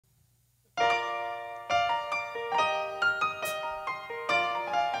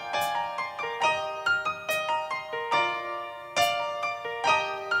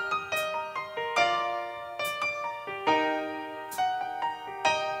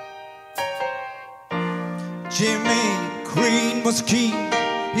Jimmy Green was keen,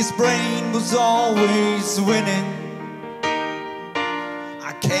 his brain was always winning.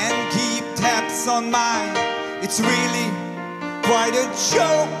 I can't keep tabs on mine, it's really quite a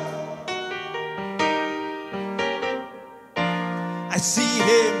joke. I see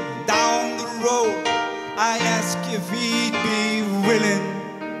him down the road, I ask if he'd be willing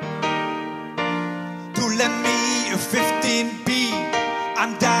to lend me a 15p.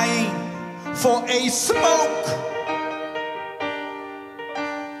 I'm dying for a smoke.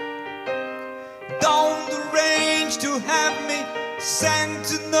 Down the range to have me sent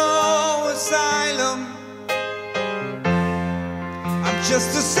to no asylum. I'm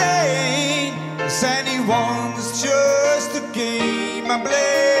just the same as anyone, it's just a game I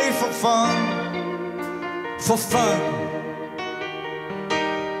play for fun, for fun.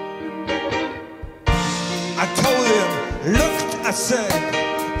 I told him, look, I said,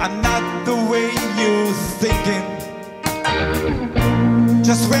 I'm not the way you're thinking.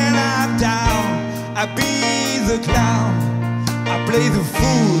 Just when I'm down, I be the clown, I play the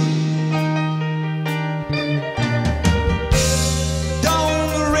fool. Down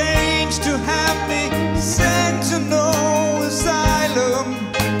the range to have me sent to no asylum.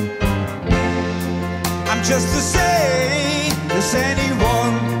 I'm just the same as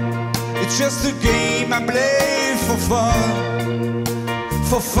anyone, it's just a game I play for fun,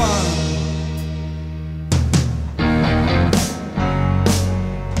 for fun.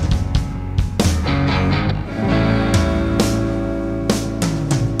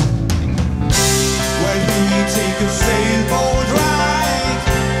 Take a sailboat ride,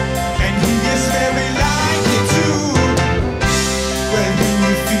 and he is very likely to. Well, he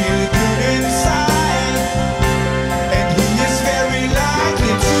will feel good inside, and he is very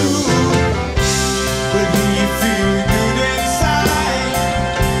likely to. Well, he feel good inside,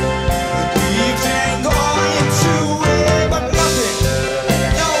 the leaves ain't going to it, but nothing,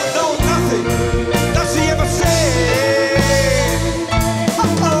 no, nothing, does he ever say.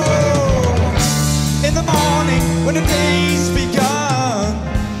 Oh, in the morning, when the day's begun.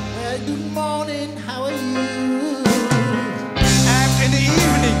 Good morning, how are you? And in the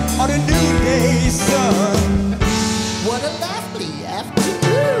evening, on a noonday sun. What a lovely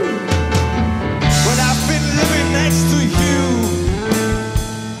afternoon. When I've been living next to you.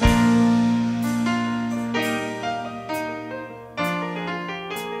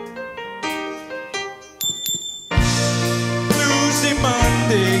 Bluesy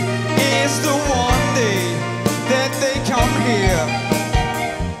Monday is the one day that they come here,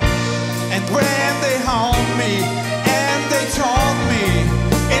 and when they haunt me and they taunt me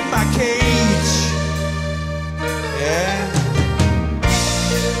in my cage, yeah,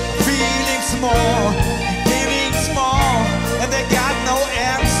 feeling small, getting small, and they got no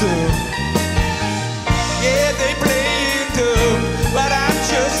answer. Yeah, they play it dumb, but I'm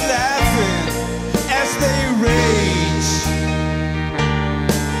just laughing as they rage.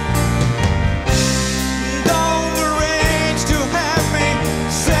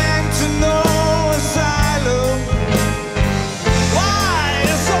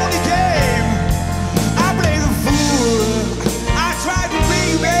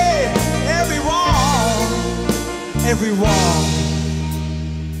 Every wall.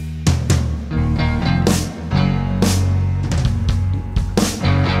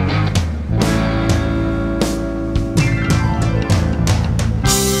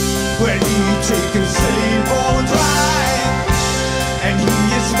 When you take a sailboat ride, and he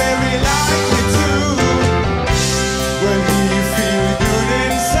is very likely to. When you feel good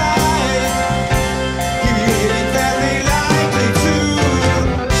inside, he is very likely to.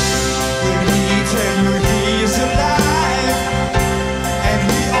 When he tell you he's alive, and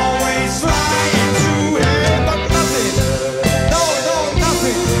he always trying to help, but nothing, no,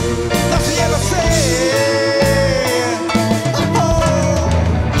 nothing, does he ever say. Oh,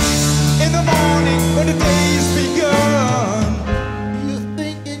 in the morning when the day's begun, You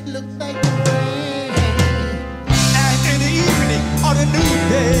think it looks like rain. and in the evening on a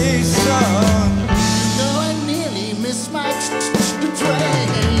noonday sun. No, I nearly missed my train.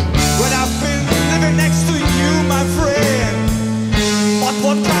 When I've been living next to you, my friend. But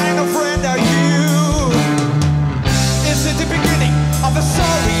what kind of friend are you? Is it the beginning of a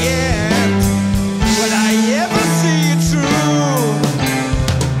sorry end? Will I ever see it true?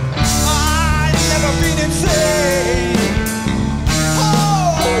 I've never been insane.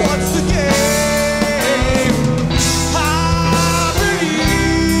 Oh, what's the game? I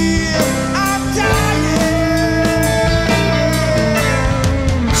believe I'm dying.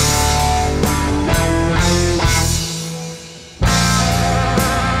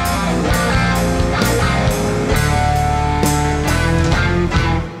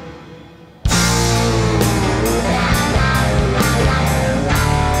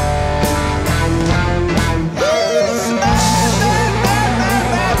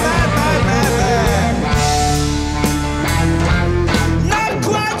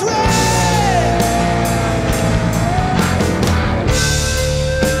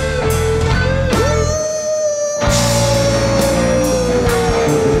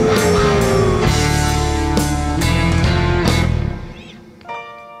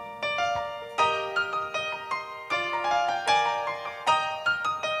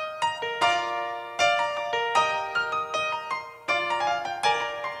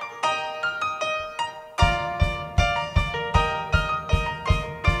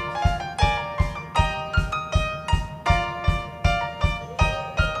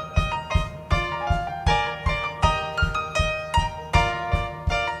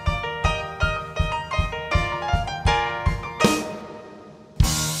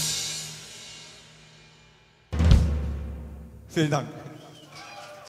 Vielen Dank.